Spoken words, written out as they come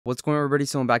What's going on, everybody?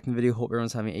 So I'm back in the video. Hope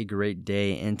everyone's having a great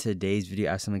day. In today's video,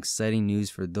 I have some exciting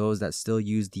news for those that still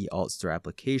use the AltStore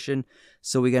application.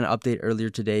 So we got an update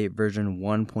earlier today, version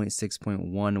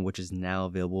 1.6.1, which is now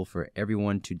available for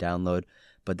everyone to download.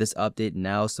 But this update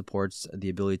now supports the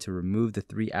ability to remove the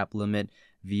 3-app limit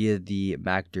via the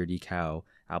MacDirtyCow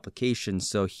application.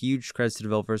 So huge credits to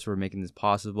developers for making this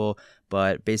possible.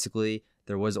 But basically,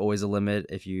 there was always a limit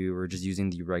if you were just using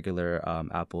the regular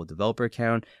Apple developer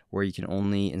account, where you can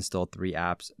only install 3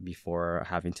 apps before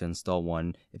having to install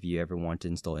one if you ever want to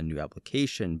install a new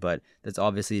application. But that's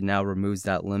obviously now removes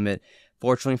that limit.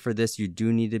 Fortunately for this, you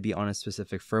do need to be on a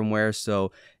specific firmware,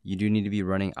 so you do need to be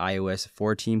running iOS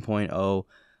 14.0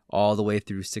 all the way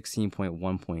through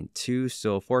 16.1.2.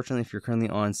 So fortunately, if you're currently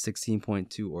on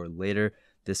 16.2 or later,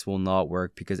 this will not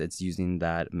work because it's using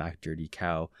that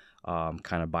MacDirtyCow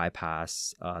kind of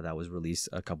bypass that was released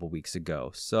a couple weeks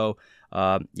ago. So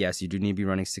yes, you do need to be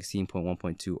running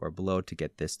 16.1.2 or below to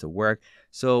get this to work.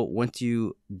 So once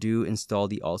you do install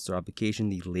the AltStore application,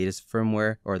 the latest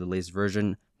firmware or the latest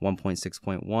version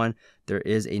 1.6.1, there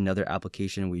is another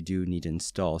application we do need to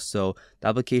install. So the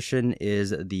application is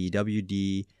the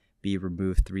WD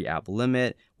remove 3-app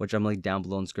limit, which I'm linked down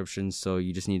below in the description. So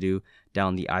you just need to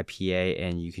download the IPA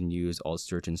and you can use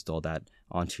AltStore to install that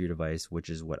onto your device, which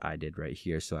is what I did right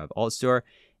here. So I have AltStore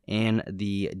and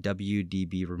the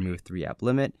WD remove 3-app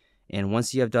limit. And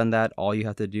once you have done that, all you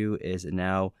have to do is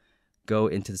now go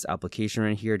into this application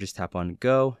right here. Just tap on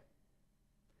go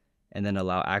and then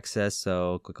allow access.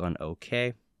 So click on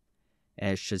OK.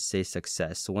 And it should say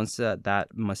success. So once that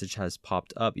message has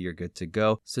popped up, you're good to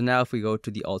go. So now if we go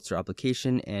to the AltStore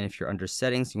application, and if you're under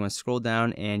settings, you want to scroll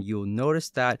down and you'll notice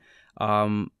that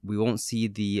we won't see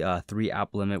the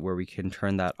 3-app limit where we can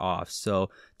turn that off. So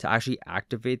to actually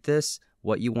activate this,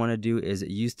 what you want to do is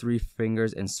use 3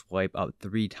 fingers and swipe up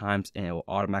 3 times and it will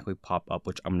automatically pop up,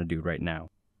 which I'm going to do right now.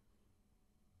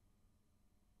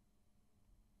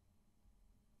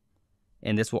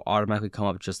 And this will automatically come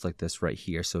up just like this right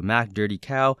here. So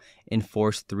MacDirtyCow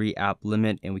enforce 3-app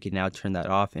limit, and we can now turn that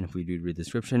off. And if we do read the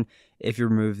description, if you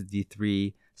remove the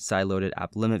 3 sideloaded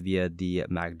app limit via the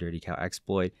MacDirtyCow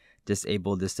exploit,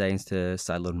 disable the settings to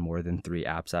sideload more than 3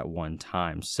 apps at one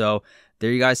time. So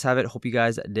there you guys have it. Hope you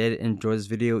guys did enjoy this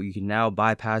video. You can now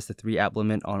bypass the 3-app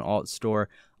limit on AltStore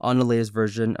on the latest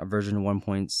version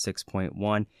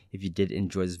 1.6.1. If you did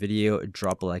enjoy this video,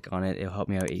 drop a like on it. It'll help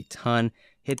me out a ton.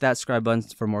 Hit that subscribe button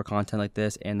for more content like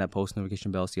this and that post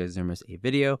notification bell so you guys never miss a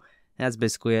video. And that's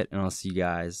basically it, and I'll see you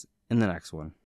guys in the next one.